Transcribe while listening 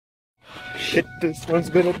shit, this one's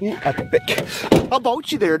gonna be epic. How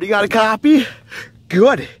about you there? Do you got a copy?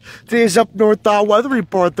 Good. Today's Up North Weather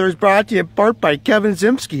Report is brought to you in part by Kevin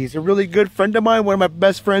Zimski. He's a really good friend of mine, one of my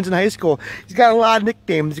best friends in high school. He's got a lot of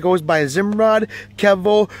nicknames. He goes by Zimrod,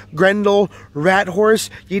 Kevo, Grendel, Rat Horse.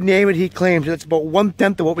 You name it, he claims. That's about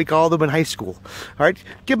 1/10 of what we called him in high school. All right?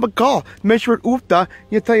 Give him a call. Mention it Oofta.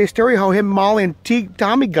 He'll tell you a story how him, Molly, and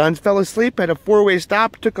Tommy Guns fell asleep, had a four-way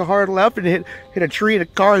stop, took a hard left, and hit a tree in a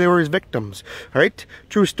car. They were his victims. All right?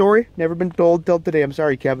 True story. Never been told till today. I'm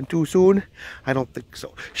sorry, Kevin. Too soon? I don't think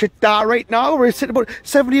so. Shit, right now we're sitting about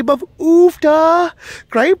 70 above. Oofta!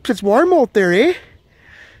 Gripes, it's warm out there, eh?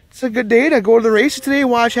 It's a good day to go to the races today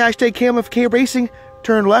and watch hashtag KMFK Racing,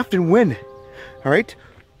 turn left and win. All right?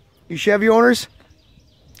 You Chevy owners,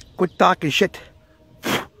 quit talking shit.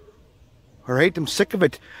 All right? I'm sick of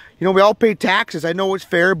it. You know, we all pay taxes. I know it's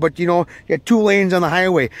fair, but you know, you got 2 lanes on the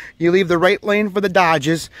highway. You leave the right lane for the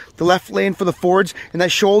Dodges, the left lane for the Fords, and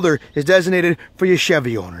that shoulder is designated for you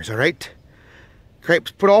Chevy owners, all right?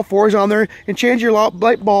 Cripes, put all 4s on there and change your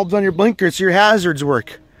light bulbs on your blinkers so your hazards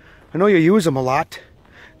work. I know you use them a lot.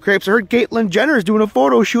 Cripes, I heard Caitlyn Jenner's doing a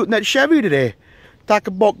photo shoot in that Chevy today. Talk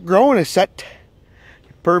about growing a set.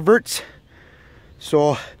 You perverts.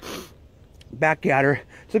 So, back at her.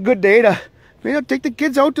 It's a good day to, you know, take the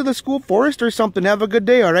kids out to the school forest or something. Have a good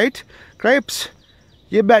day, all right? Cripes,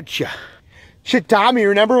 you betcha. Shit, Tommy,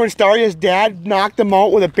 remember when Staria's dad knocked him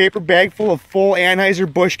out with a paper bag full of full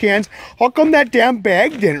Anheuser-Busch cans? How come that damn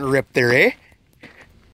bag didn't rip there, eh?